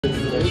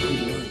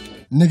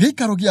Nĩ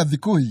giikaro gia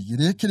thiku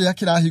igiri kiria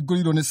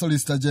kirahingũrirwo ni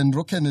Solicitor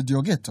General Kennedy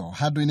Ogeto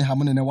handu-ini ha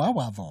munene wa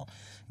watho.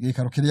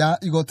 Giikaro kiria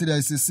igoti ria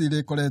ICC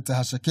rikorete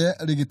haceke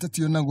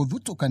rigitetio na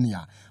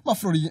guthutukania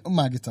mabũrũri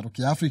ma gĩtarũ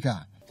kia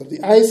Afrika. The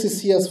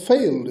ICC has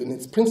failed in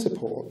its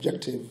principal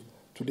objective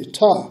to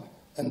deter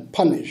and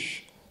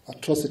punish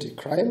atrocity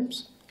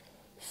crimes.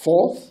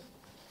 Fourth,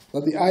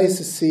 that the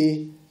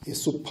ICC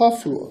is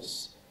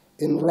superfluous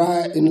in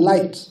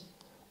light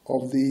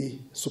of the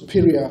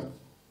superior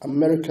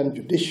American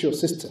judicial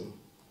system.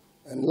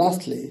 And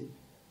lastly,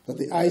 that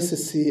the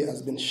ICC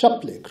has been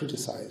sharply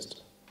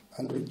criticized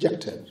and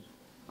rejected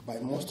by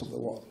most of the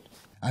world.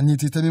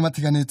 Anyiti itemi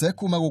matiganite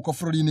kuuma guku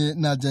bururi-ini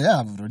na nja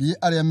ya bururi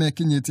aria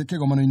mekinyitie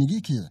kigomano-ini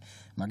giki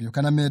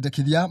magiukana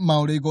mendekithia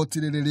maũrĩa igoti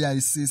riri ria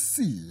ICC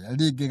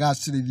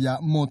ringigacirithia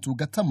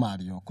motungata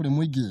mario kuri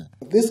muingi.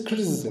 These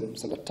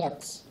criticisms and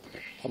attacks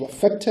have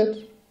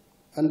affected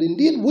and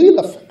indeed will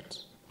affect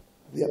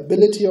the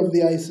ability of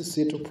the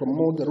ICC to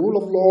promote the rule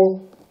of law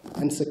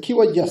and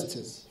secure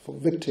justice for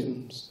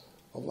victims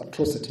of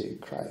atrocity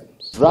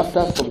crimes.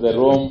 Drafters of the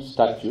Rome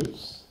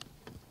Statutes,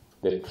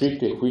 the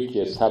treaty which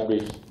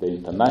established the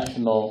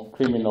International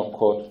Criminal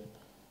Court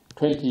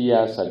 20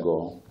 years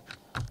ago,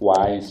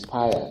 were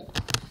inspired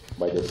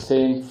by the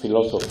same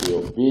philosophy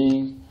of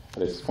being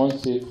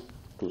responsive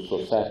to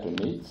societal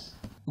needs.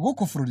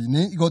 Guku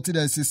bururi-ini igoti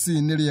ria ICC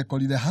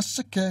niriekorire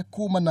haceke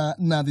kuumana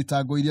na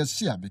thitango iria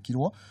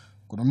ciambikirwo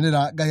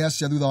kurumirira ngahia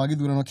cia thutha wa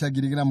githurano kia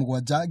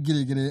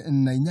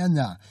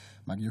 2028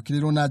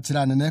 magiukirirwo na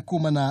njira nene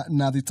kuumana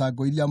na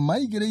thitango iria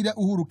maigĩrĩire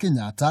Uhuru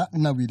Kenyatta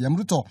na William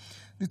Ruto,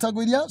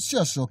 thitango iria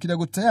ciacokire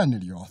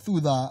guteanĩrio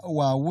thutha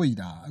wa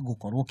wĩira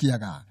gukorwo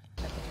kiaga.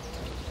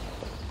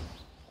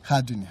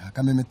 Handũ-inĩ ha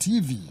Kameme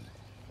TV,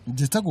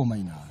 njĩtagwo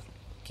Maina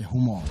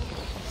Kĩhumo.